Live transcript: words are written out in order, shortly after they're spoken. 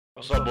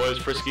What's up, boys?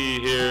 Frisky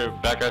here,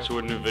 back at you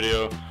with a new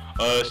video.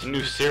 It's a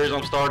new series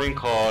I'm starting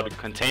called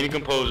Containing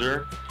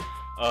Composure.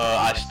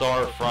 I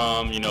start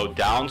from,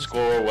 down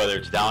score, whether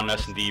it's down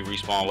S&D,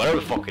 respawn, whatever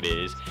the fuck it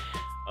is.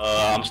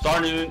 I'm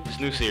starting this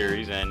new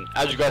series, and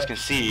as you guys can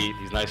see,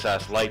 these nice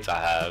ass lights I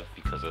have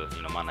because of,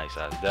 my nice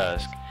ass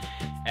desk.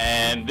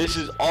 And this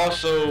is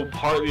also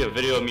partly a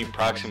video of me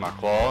practicing my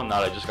claw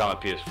now that I just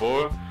got my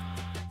PS4.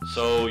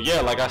 So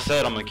yeah, like I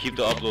said, I'm gonna keep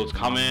the uploads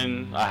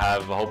coming. I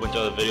have a whole bunch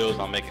of other videos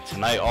I'm making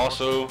tonight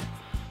also.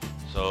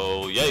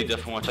 So yeah, you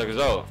definitely wanna check us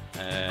out.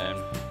 And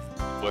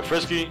boy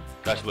Frisky,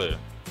 catch you later.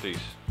 Peace.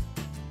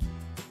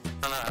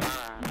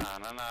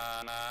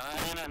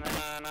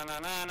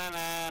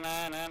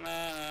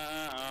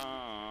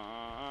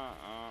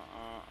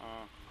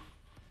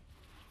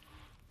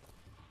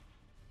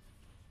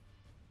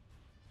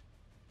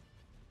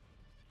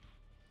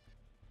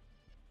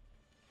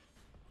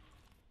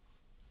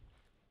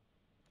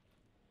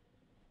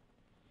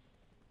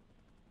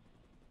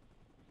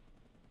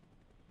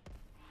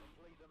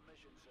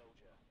 Mission,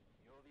 soldier.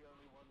 You're the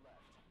only one left.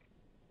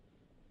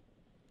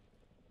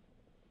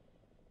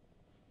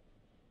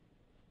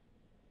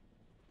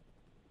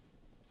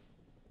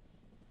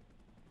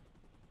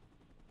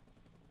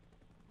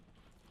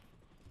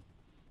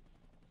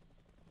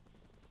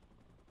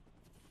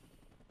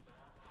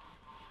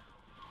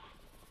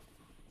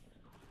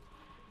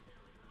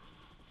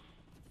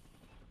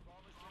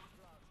 Bomb has been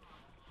planted.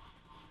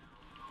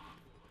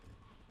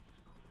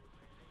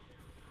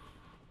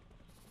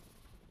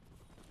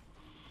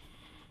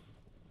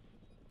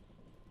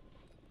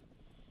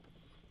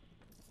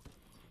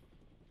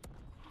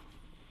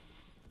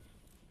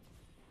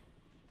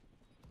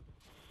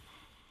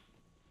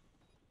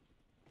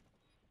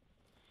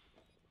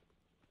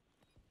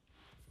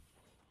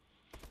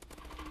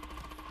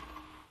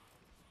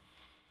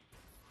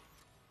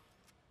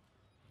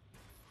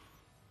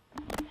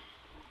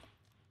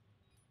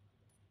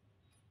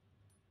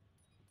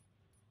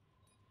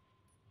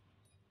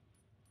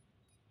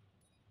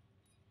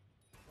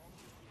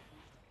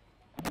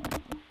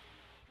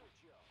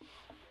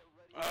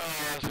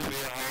 It's gonna be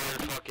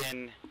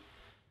a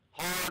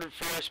hard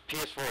fresh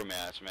PS4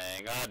 match,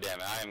 man. God damn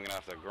it, I am gonna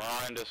have to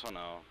grind this one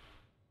out.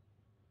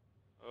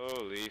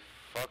 Holy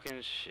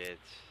fucking shit.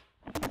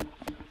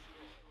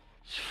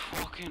 It's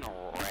fucking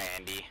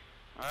Randy.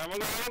 Alright, I'm gonna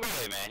go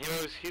A, man.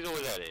 He's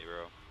always at A,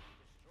 bro.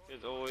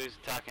 He's always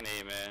attacking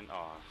A, man.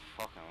 Oh,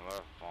 fucking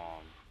left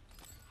bomb.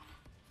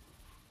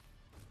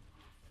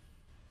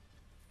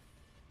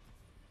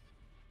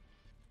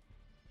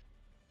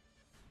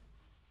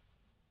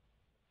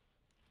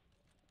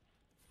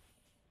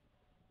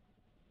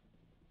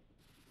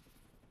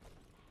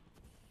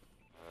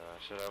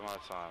 I should have my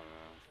time,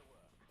 man.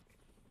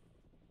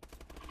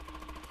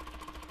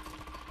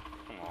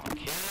 Come on,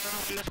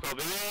 kid. Let's go,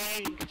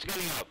 baby. It's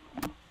getting up.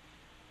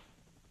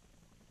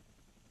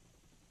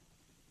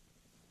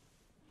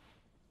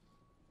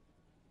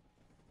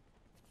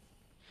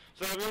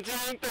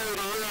 Seventeen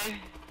 30.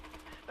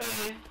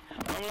 Hey,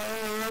 I'm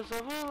like, what's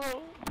up?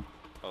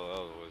 Oh, that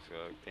was what's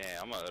good.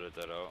 Damn, I'm gonna edit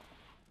that out.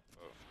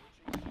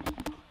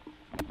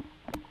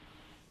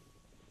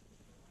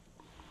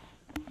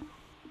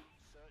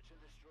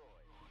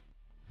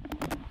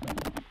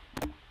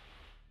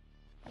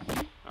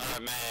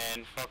 Alright,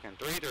 man, fucking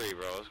 3-3,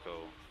 bro. Let's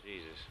go.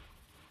 Jesus.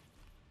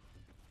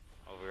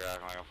 Over here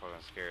acting like I'm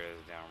fucking scared of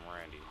this damn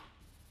Randy.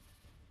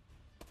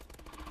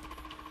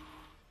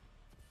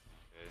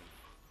 Good.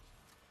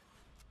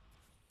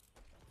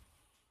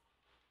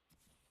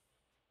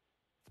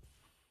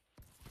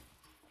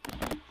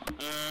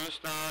 Let's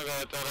not go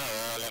to the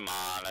early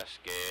man. Let's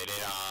get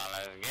it on.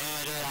 Let's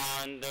get it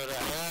on to the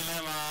early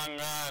man.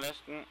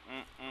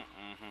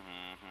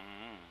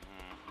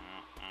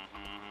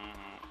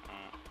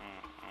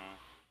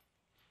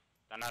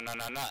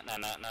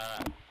 No.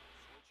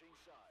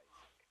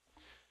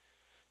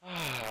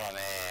 Oh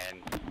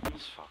man,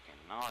 this fucking,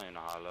 I don't even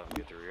know how I love to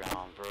get the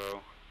rebound,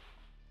 bro.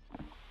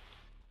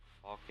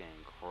 Fucking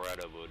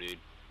incredible, dude.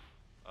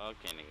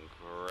 Fucking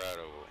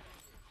incredible.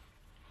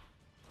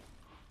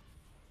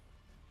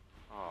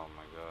 Oh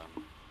my god.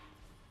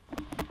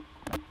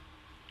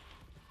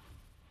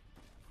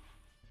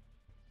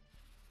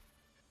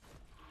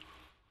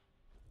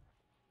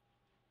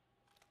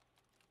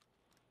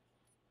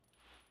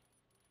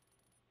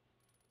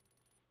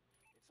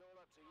 It's all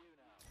up to you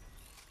now.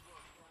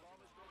 Bomb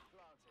has been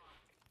planted.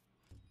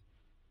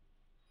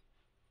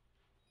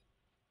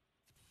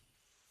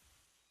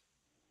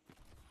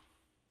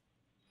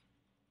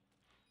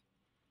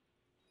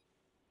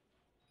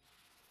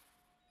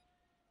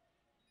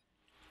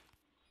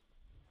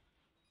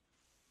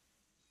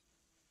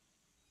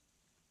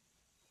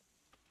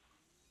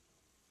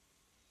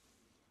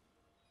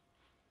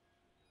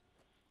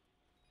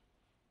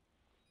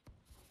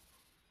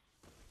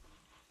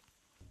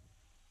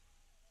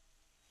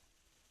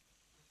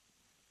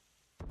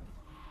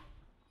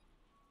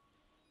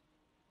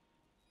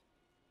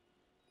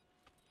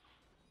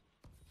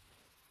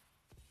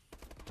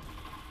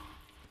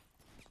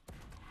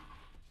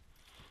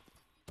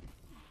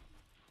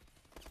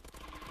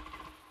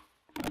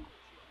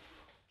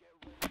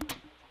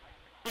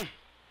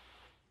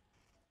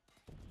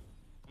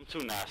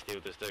 too nasty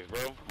with the sticks,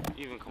 bro.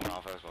 Even coming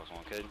off Xbox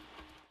One, kid.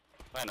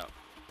 I know.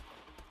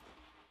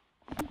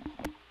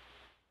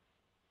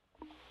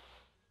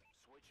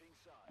 Switching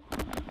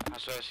sides. I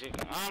swear she, I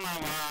don't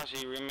know why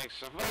she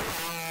remixed of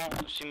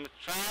her. She my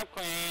trap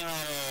queen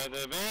out of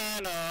the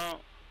bando.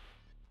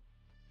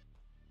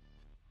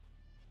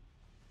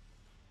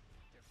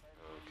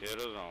 Oh,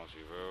 kiddos on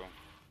you, bro.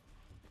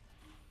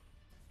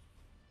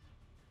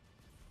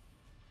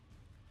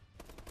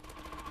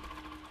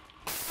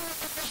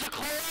 There's a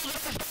close!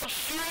 Stop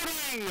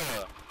shooting!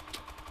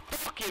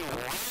 Fucking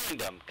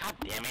random. God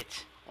damn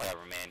it.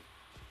 Whatever, man.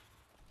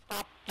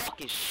 Stop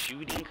fucking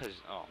shooting,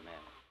 cause oh man.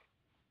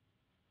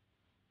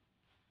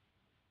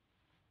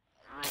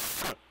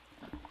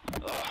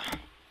 Ugh.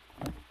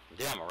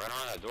 Damn, I ran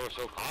on that door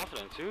so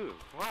confident too.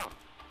 Wow.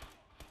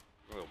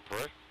 Real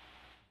prick.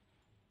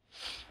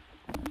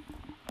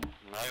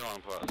 Now you wanna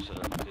put shit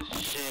up. This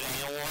shit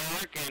ain't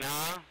working,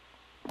 huh?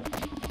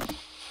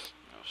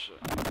 Oh shit.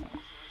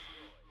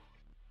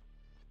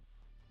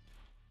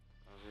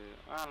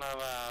 I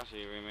love how she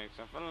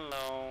remixing for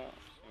low.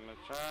 In the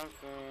trap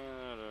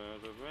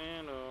queen the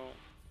window.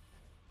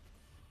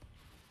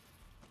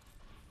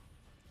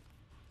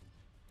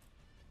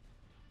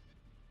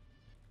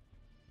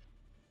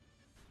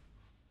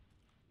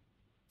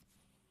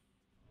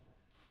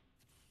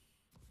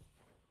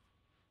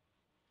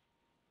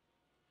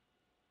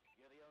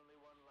 You're the only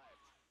one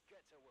left.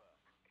 Get to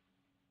work.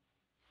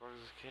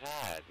 Where's this kid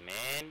at,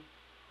 man?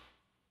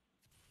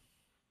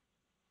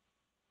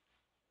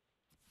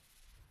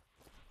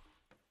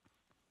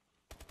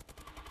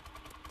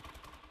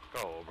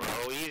 Go,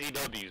 bro. Easy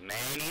W's, man.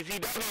 Easy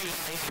W's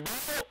out here, bro.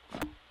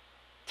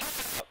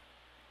 Turn up.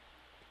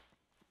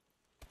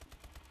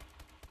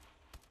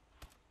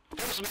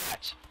 First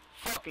match.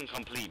 Fucking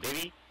complete,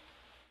 baby.